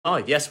Oh,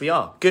 yes, we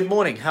are. Good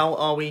morning. How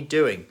are we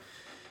doing?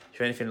 If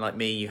you're anything like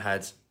me, you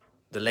had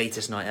the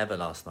latest night ever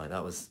last night.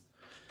 That was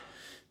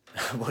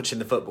watching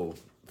the football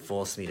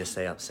forced me to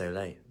stay up so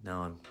late.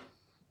 Now I'm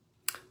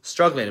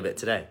struggling a bit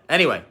today.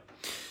 Anyway,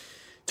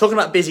 talking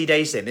about busy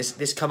days then.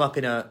 This come up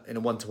in a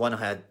one-to-one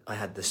I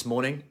had this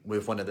morning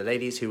with one of the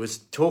ladies who was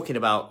talking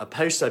about a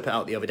post I put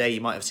out the other day. You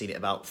might have seen it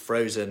about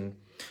frozen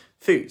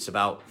foods,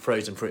 about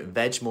frozen fruit and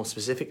veg more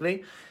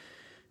specifically.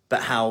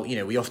 But how,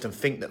 we often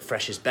think that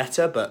fresh is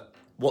better, but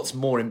what's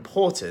more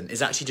important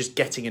is actually just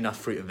getting enough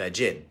fruit and veg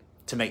in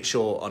to make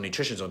sure our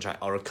nutrition's on track,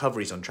 our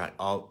recovery's on track,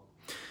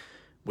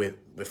 we're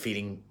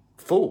feeling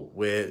full,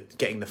 we're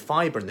getting the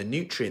fibre and the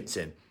nutrients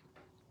in.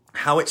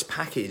 How it's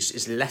packaged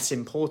is less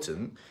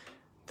important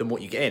than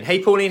what you get in.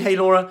 Hey Pauline, hey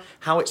Laura,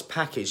 how it's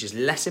packaged is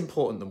less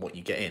important than what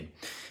you get in.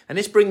 And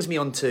this brings me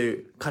on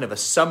to kind of a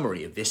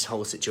summary of this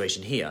whole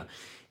situation here,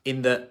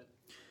 in that,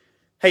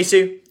 hey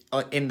Sue,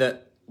 in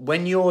that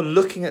when you're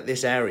looking at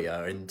this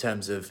area in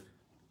terms of,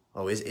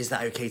 is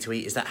that okay to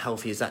eat? Is that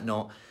healthy? Is that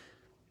not?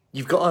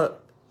 You've got to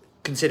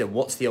consider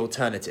what's the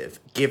alternative,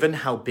 given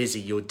how busy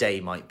your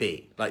day might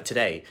be. Like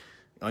today,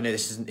 I know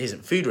this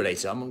isn't food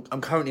related. I'm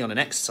currently on an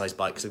exercise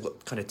bike because I've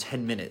got kind of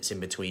 10 minutes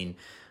in between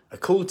a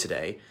call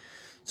today.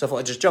 So I thought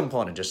I'd just jump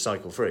on and just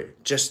cycle through,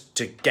 just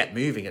to get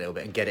moving a little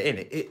bit and get it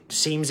in. It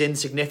seems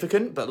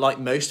insignificant, but like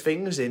most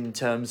things in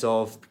terms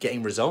of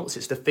getting results,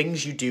 it's the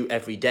things you do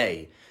every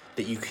day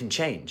that you can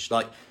change.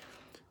 Like,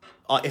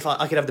 if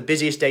I could have the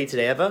busiest day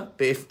today ever,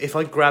 but if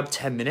I grab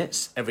 10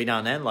 minutes every now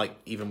and then, like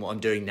even what I'm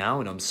doing now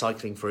and I'm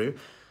cycling through,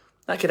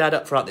 that could add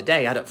up throughout the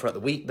day, add up throughout the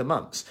week, the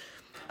months.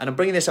 And I'm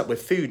bringing this up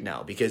with food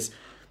now because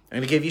I'm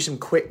going to give you some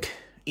quick,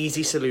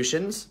 easy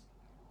solutions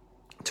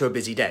to a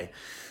busy day.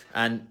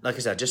 And like I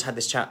said, I just had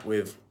this chat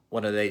with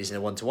one of the ladies in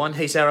a one-to-one.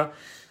 Hey, Sarah.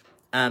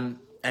 And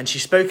she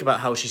spoke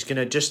about how she's going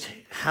to just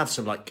have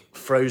some like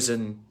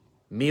frozen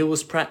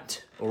meals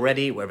prepped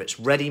already, whether it's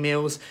ready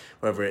meals,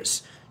 whether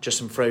it's just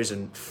some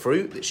frozen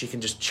fruit that she can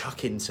just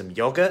chuck in some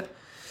yogurt,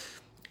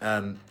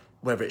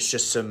 whether it's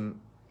just some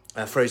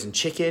frozen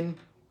chicken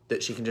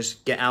that she can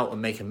just get out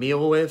and make a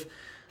meal with.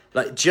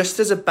 Like, just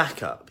as a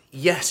backup.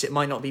 Yes, it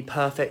might not be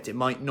perfect. It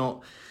might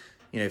not,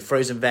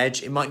 frozen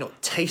veg, it might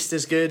not taste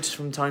as good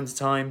from time to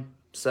time.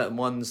 Certain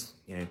ones,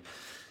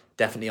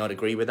 definitely I'd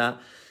agree with that.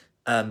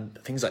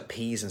 Things like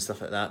peas and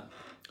stuff like that,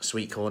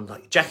 sweet corn,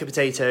 like jacket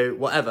potato,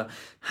 whatever.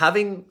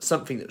 Having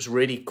something that's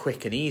really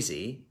quick and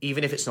easy,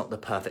 even if it's not the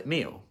perfect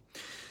meal.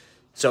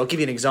 So I'll give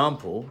you an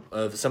example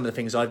of some of the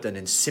things I've done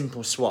in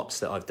simple swaps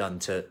that I've done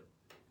to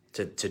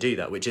do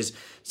that, which is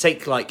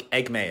take like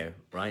egg mayo,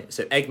 right?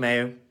 So egg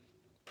mayo,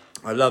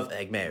 I love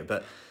egg mayo,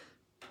 but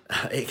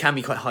it can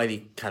be quite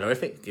highly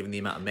calorific given the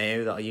amount of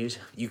mayo that I use.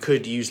 You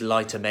could use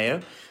lighter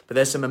mayo, but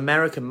there's some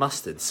American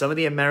mustards. Some of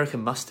the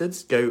American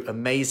mustards go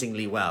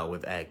amazingly well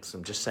with eggs.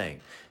 I'm just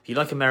saying. If you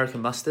like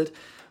American mustard,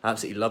 I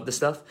absolutely love the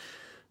stuff.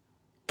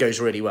 Goes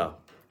really well.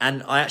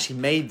 And I actually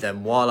made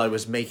them while I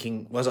was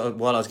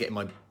getting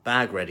my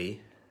bag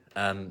ready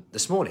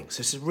this morning.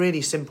 So it's a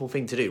really simple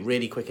thing to do,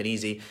 really quick and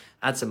easy.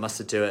 Add some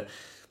mustard to it.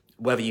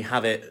 Whether you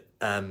have it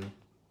in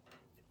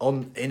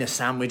a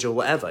sandwich or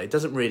whatever, it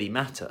doesn't really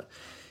matter.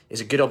 It's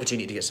a good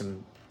opportunity to get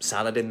some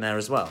salad in there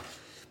as well.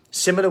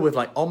 Similar with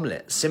like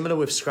omelette, similar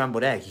with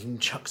scrambled egg. You can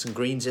chuck some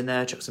greens in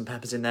there, chuck some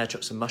peppers in there,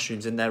 chuck some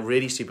mushrooms in there.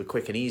 Really super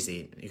quick and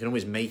easy. You can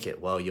always make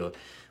it while you're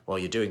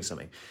doing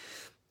something.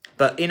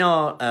 But in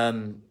our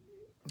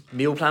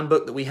meal plan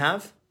book that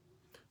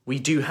we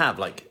do have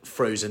like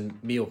frozen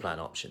meal plan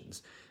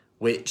options,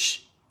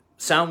 which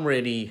sound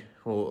really,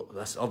 well,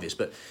 that's obvious,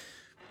 but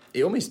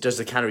it almost does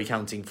the calorie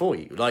counting for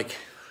you. Like,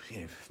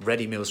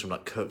 ready meals from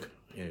like Cook,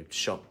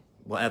 shop,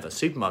 whatever,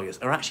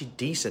 supermarkets are actually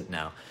decent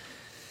now.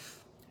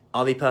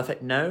 Are they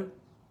perfect? No.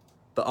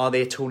 But are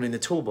they a tool in the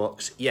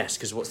toolbox? Yes,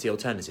 because what's the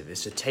alternative?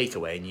 It's a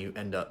takeaway and you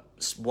end up,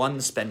 one,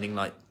 spending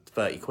like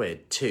 30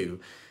 quid, two,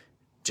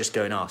 just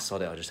going,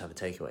 sod it, I'll just have a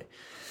takeaway.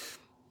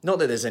 Not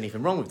that there's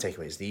anything wrong with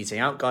takeaways. The eating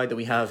out guide that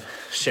we have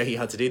show you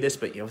how to do this,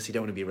 but you obviously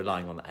don't want to be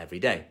relying on that every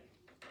day.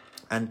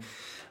 And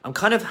I'm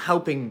kind of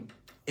helping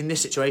in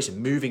this situation,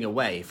 moving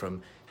away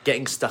from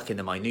getting stuck in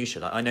the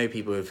minutiae. Like, I know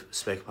people who've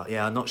spoken about,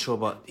 I'm not sure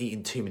about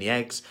eating too many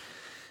eggs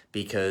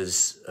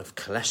because of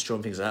cholesterol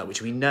and things like that,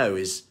 which we know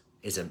is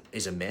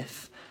a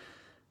myth.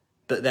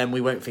 But then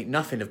we won't think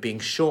nothing of being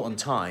short on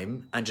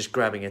time and just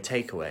grabbing a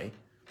takeaway,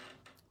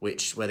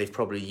 where they've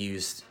probably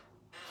used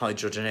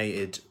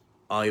hydrogenated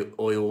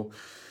oil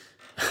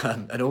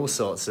and all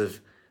sorts of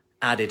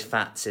added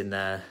fats in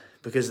there,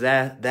 because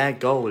their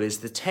goal is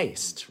the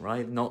taste,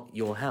 right? Not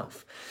your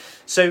health.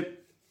 So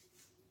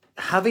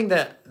having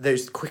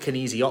those quick and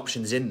easy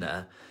options in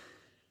there,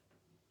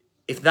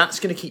 if that's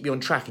going to keep you on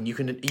track and you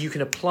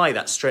can apply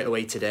that straight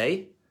away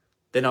today,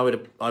 then I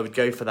would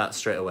go for that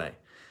straight away.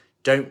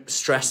 Don't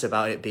stress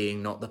about it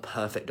being not the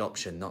perfect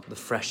option, not the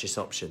freshest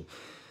option.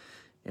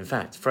 In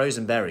fact,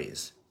 frozen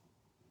berries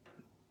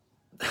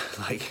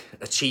like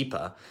are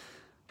cheaper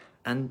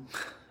and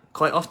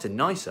quite often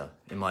nicer,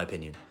 in my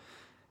opinion.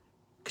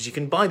 Because you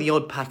can buy the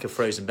odd pack of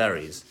frozen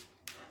berries,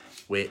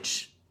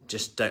 which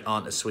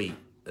aren't as sweet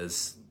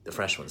as the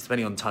fresh ones,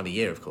 depending on the time of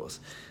year, of course.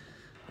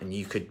 And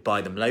you could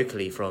buy them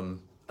locally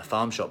from a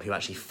farm shop who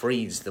actually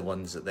freeze the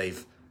ones that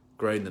they've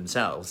grown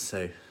themselves.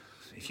 So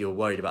if you're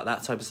worried about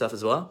that type of stuff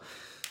as well,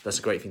 that's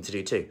a great thing to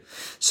do too.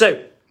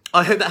 So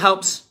I hope that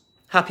helps.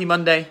 Happy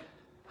Monday.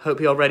 Hope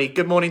you're ready.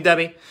 Good morning,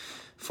 Debbie,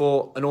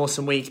 for an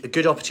awesome week. A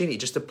good opportunity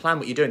just to plan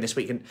what you're doing this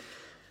week. And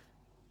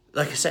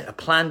like I said, a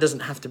plan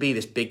doesn't have to be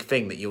this big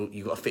thing that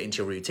you've got to fit into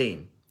your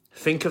routine.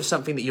 Think of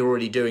something that you're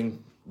already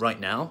doing right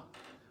now,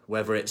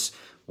 whether it's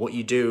what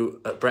you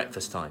do at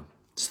breakfast time.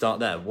 Start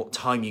there. What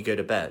time you go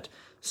to bed.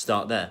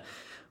 Start there.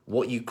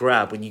 What you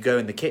grab when you go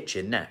in the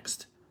kitchen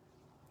next.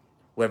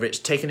 Whether it's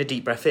taking a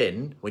deep breath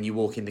in when you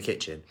walk in the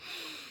kitchen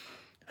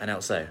and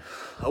out so.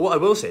 What I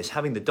will say is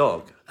having the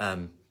dog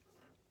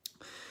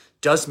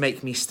does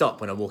make me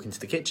stop when I walk into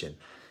the kitchen.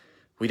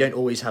 We don't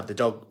always have the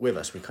dog with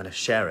us. We kind of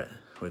share it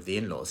with the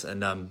in-laws.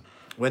 And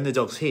when the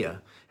dog's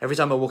here, every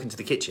time I walk into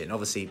the kitchen,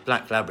 obviously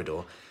Black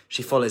Labrador,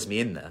 she follows me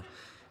in there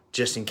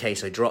just in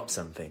case I drop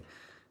something.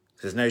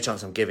 There's no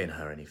chance I'm giving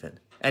her anything.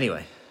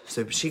 Anyway,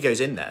 so she goes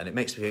in there and it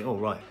makes me think, oh,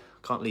 right,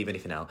 I can't leave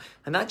anything out.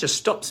 And that just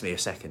stops me a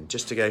second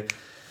just to go,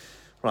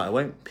 right, I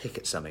won't pick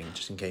at something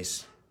just in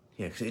case,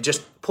 you know, 'cause it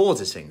just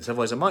pauses things.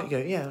 Otherwise I might go,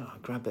 yeah, I'll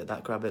grab it,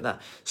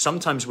 that.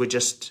 Sometimes we're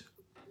just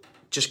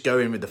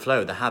going with the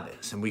flow of the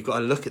habits, and we've got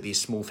to look at these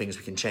small things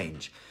we can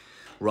change.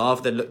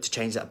 Rather than look to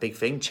change that big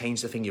thing,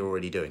 change the thing you're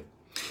already doing.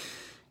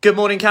 Good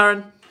morning,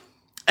 Karen.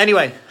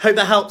 Anyway, hope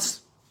that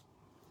helps.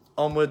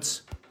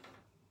 Onwards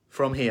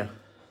from here.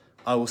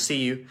 I will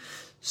see you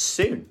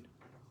soon.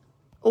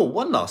 Oh,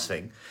 one last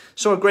thing.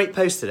 Saw a great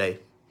post today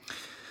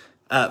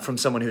from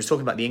someone who was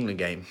talking about the England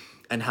game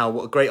and how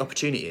what a great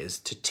opportunity it is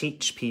to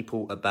teach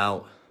people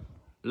about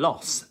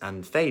loss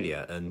and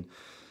failure and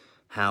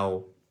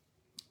how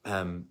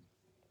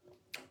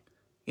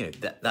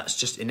that's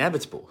just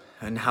inevitable,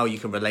 and how you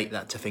can relate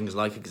that to things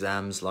like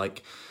exams,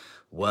 like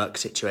work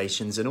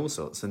situations and all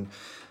sorts. And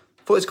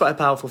I thought it's quite a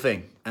powerful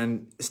thing,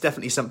 and it's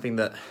definitely something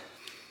that,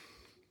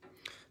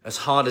 as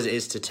hard as it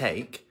is to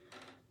take,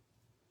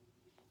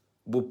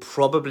 will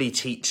probably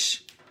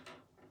teach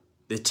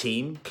the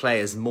team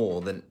players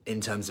more than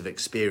in terms of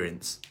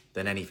experience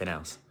than anything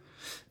else.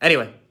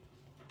 Anyway,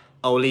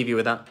 I'll leave you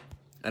with that,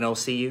 and I'll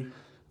see you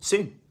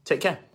soon. Take care.